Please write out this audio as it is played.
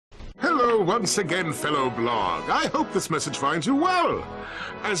Hello once again, fellow blog. I hope this message finds you well.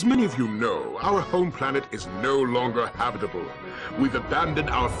 As many of you know, our home planet is no longer habitable. We've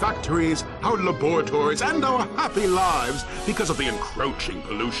abandoned our factories, our laboratories, and our happy lives because of the encroaching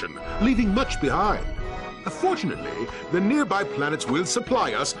pollution, leaving much behind. Fortunately, the nearby planets will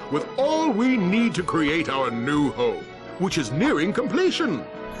supply us with all we need to create our new home, which is nearing completion.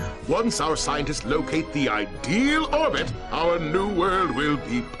 Once our scientists locate the ideal orbit, our new world will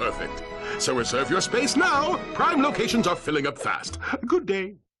be perfect. So reserve your space now. Prime locations are filling up fast. Good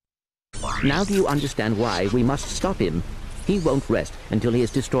day. Now do you understand why we must stop him? He won't rest until he has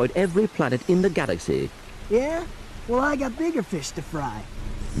destroyed every planet in the galaxy. Yeah? Well, I got bigger fish to fry.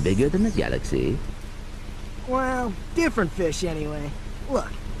 Bigger than the galaxy? Well, different fish anyway.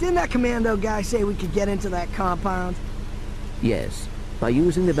 Look, didn't that commando guy say we could get into that compound? Yes, by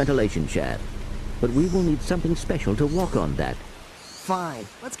using the ventilation shaft. But we will need something special to walk on that. Fine,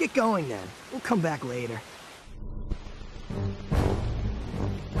 let's get going then. We'll come back later.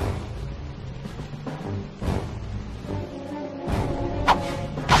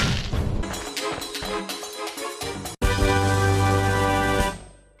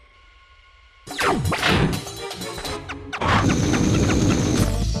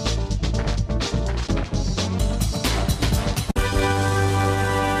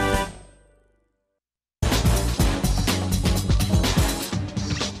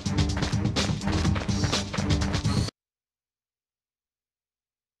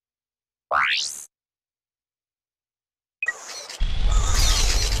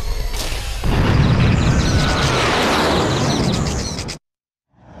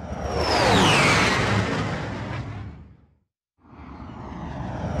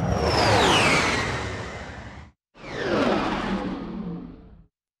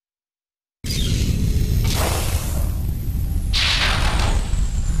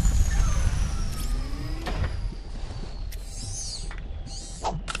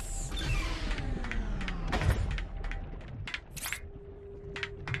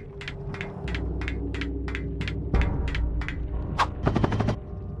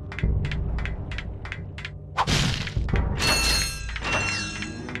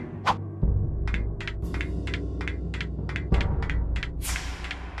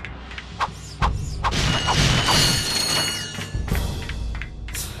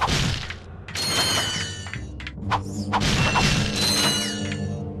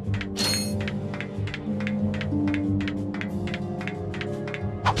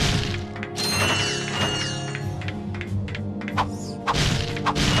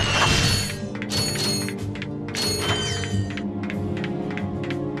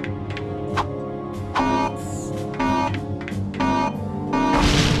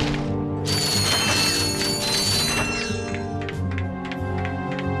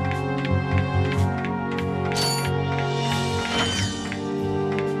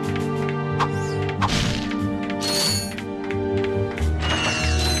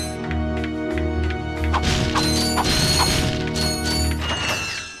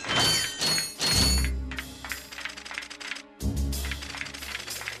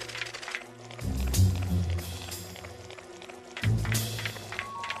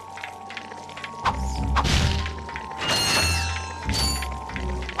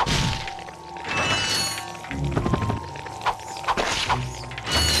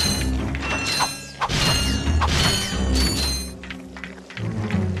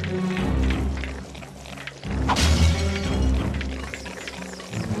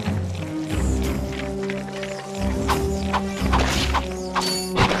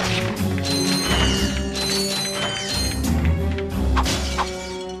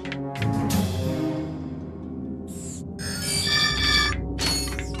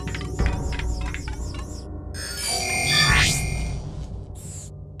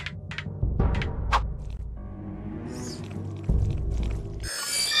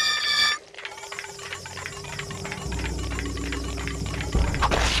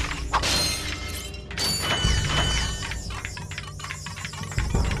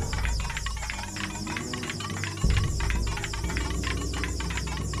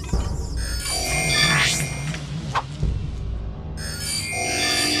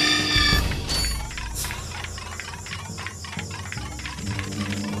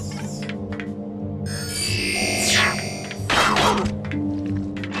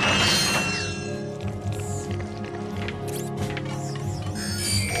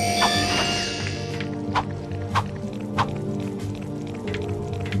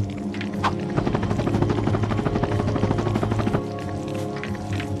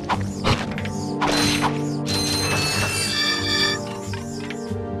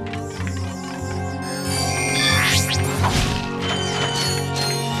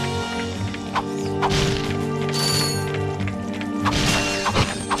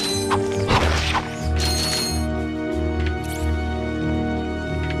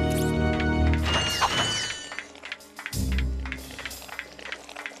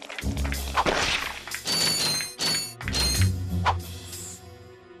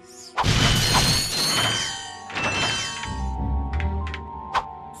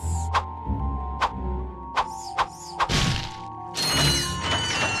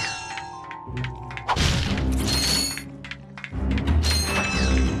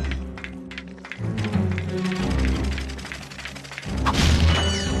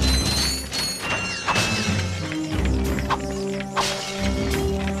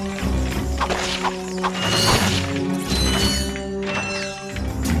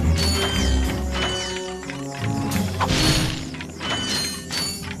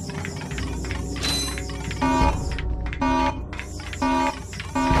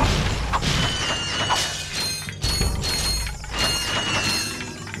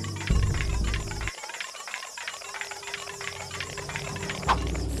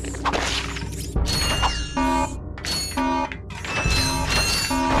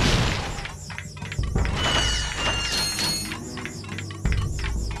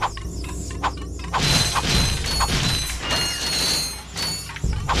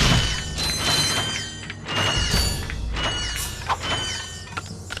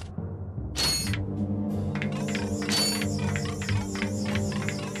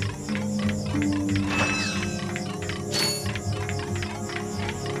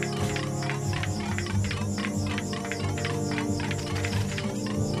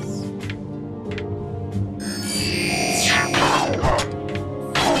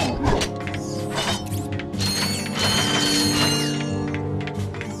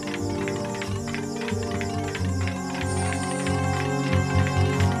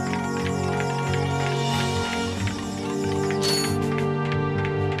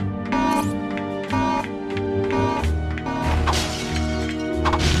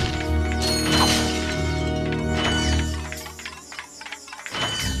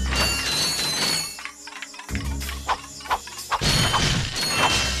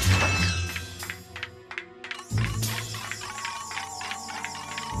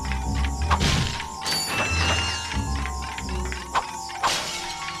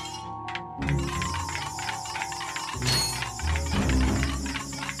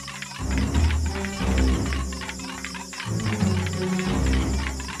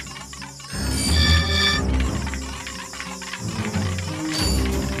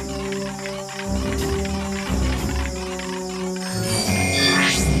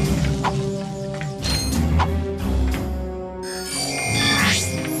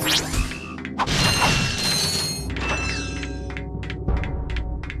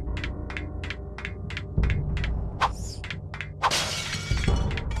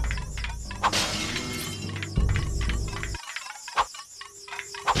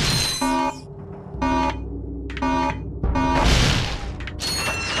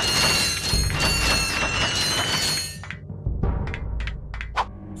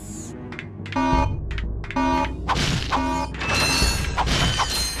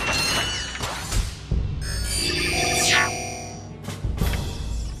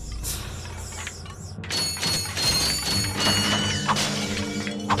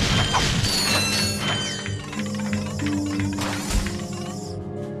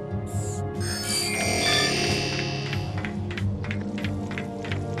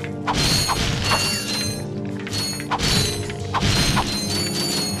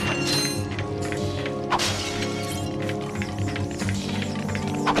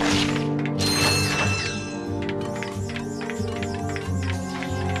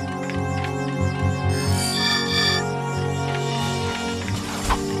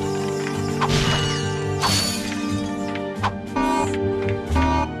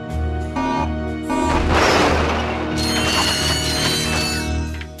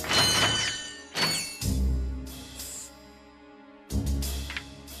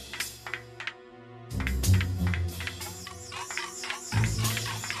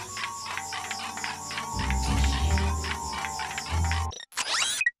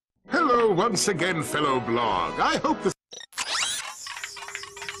 Well, once again, fellow blog, I hope this...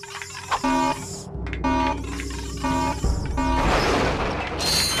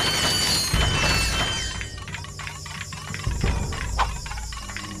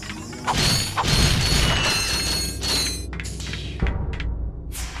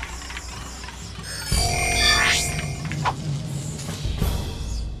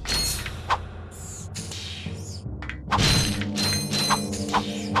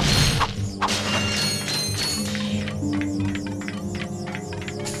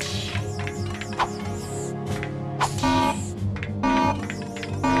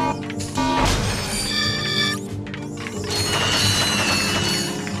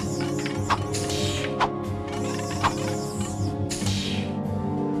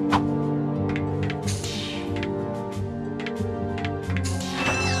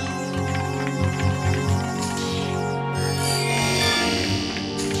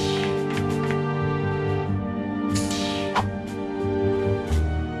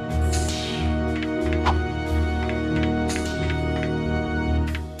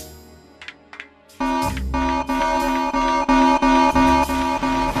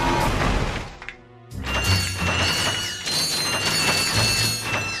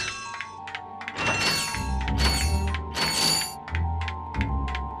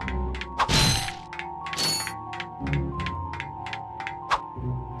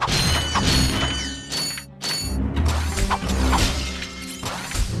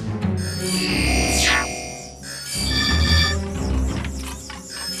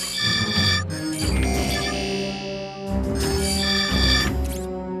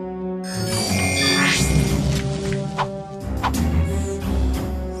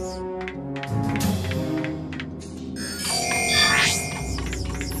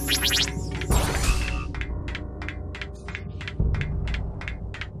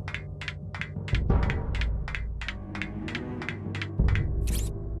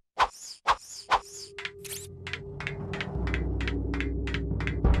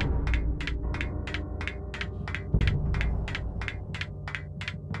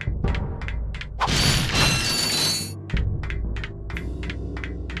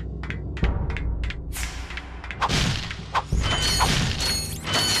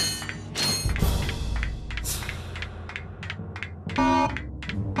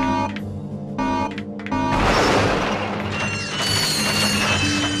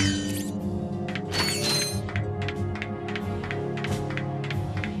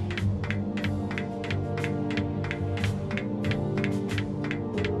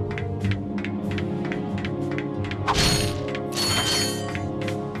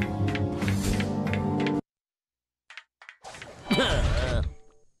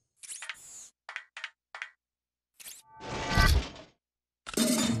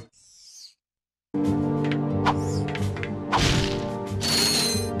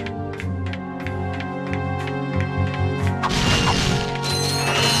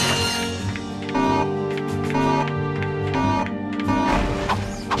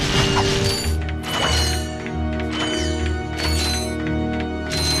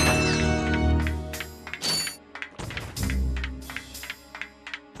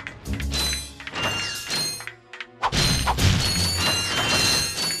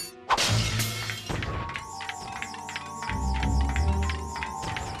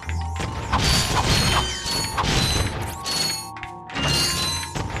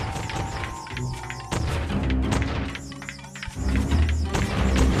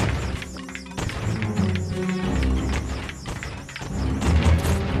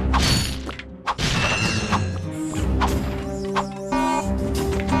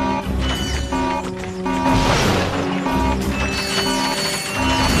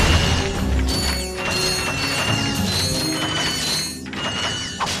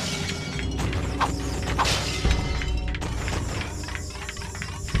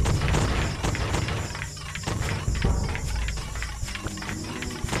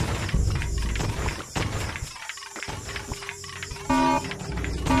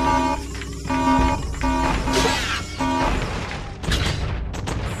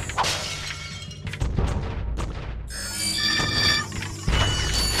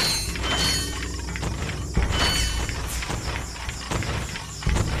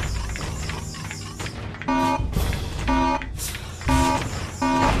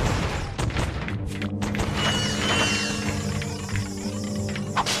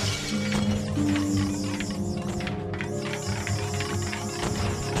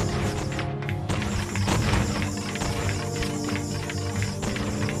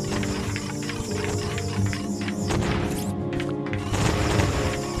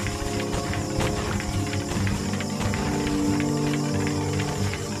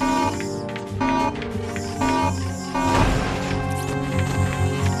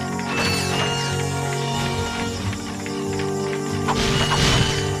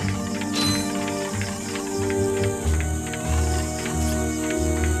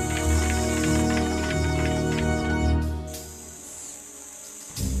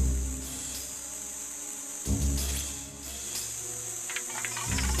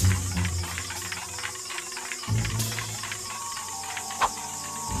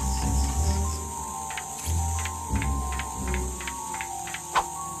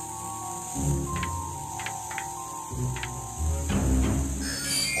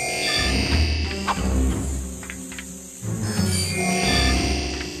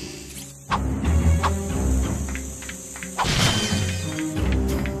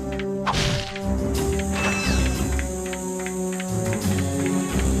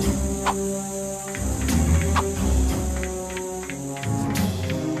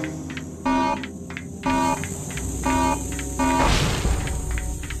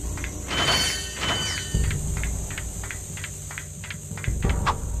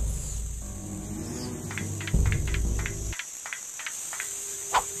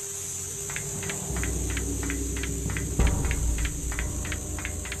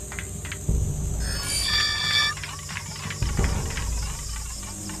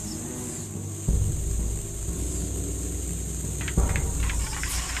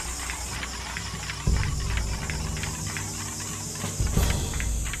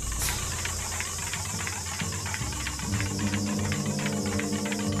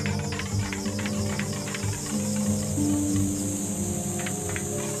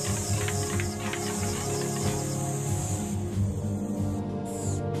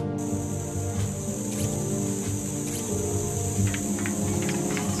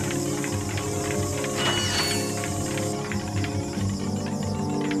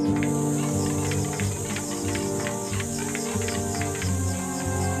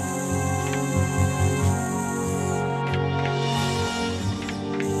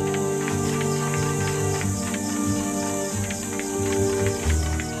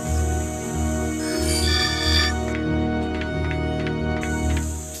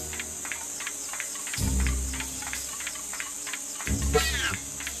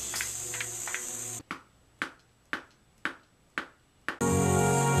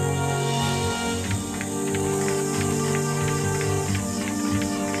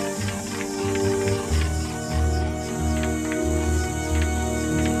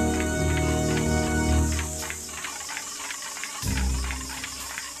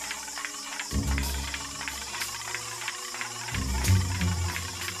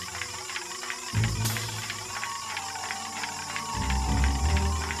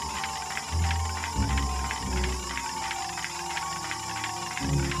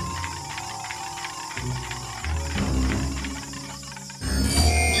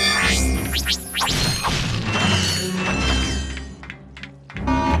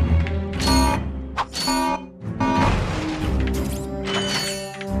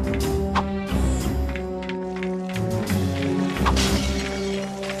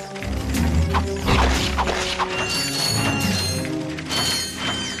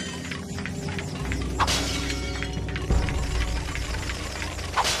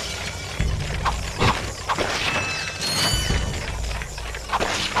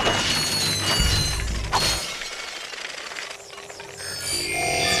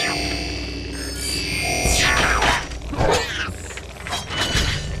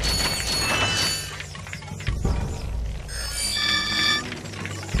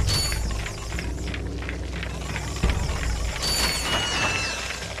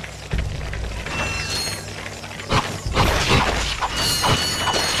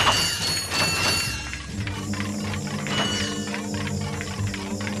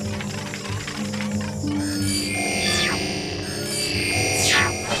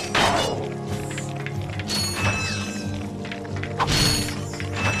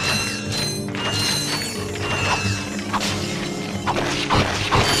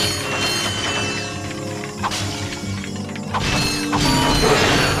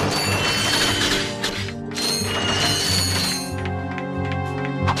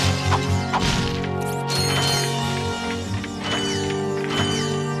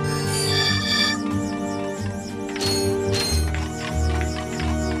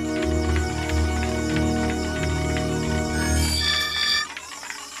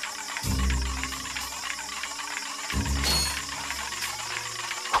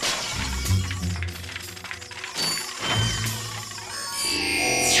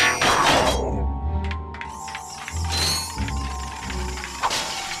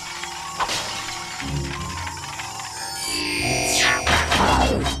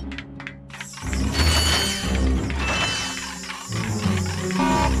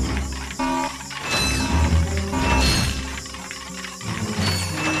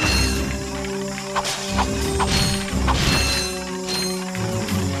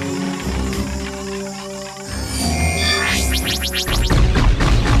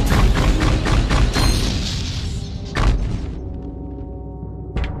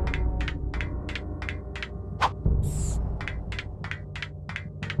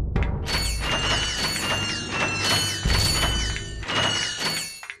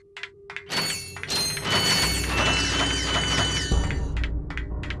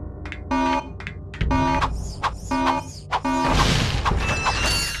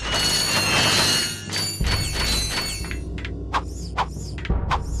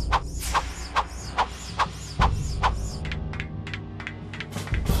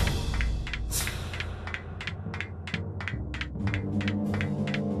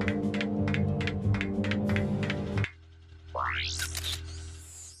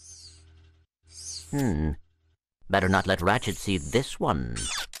 Better not let Ratchet see this one.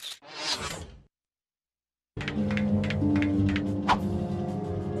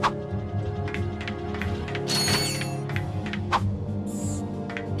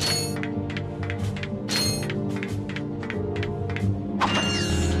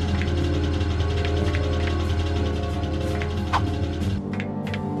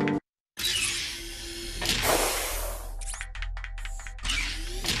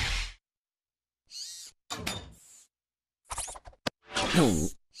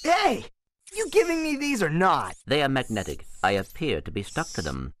 Hey! You giving me these or not? They are magnetic. I appear to be stuck to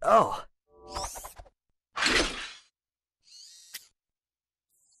them. Oh.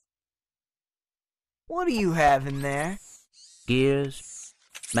 What do you have in there? Gears,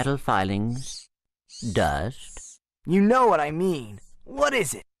 metal filings, dust. You know what I mean. What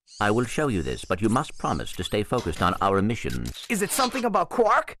is it? I will show you this, but you must promise to stay focused on our mission. Is it something about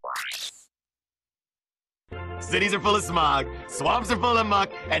Quark? Cities are full of smog, swamps are full of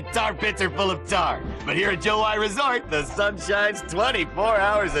muck, and tar pits are full of tar. But here at Joe I Resort, the sun shines 24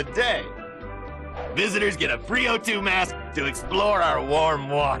 hours a day. Visitors get a free O2 mask to explore our warm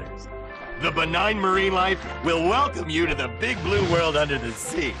waters. The benign marine life will welcome you to the big blue world under the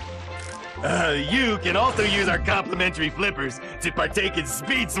sea. You can also use our complimentary flippers to partake in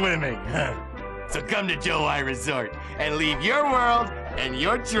speed swimming. So come to Joe I Resort and leave your world and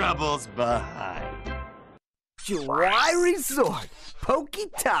your troubles behind. July Resort,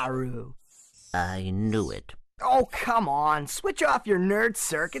 Pokitaru. I knew it. Oh, come on. Switch off your nerd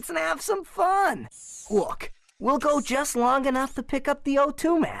circuits and have some fun. Look, we'll go just long enough to pick up the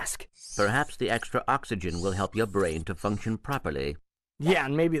O2 mask. Perhaps the extra oxygen will help your brain to function properly. Yeah,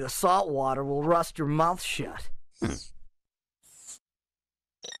 and maybe the salt water will rust your mouth shut.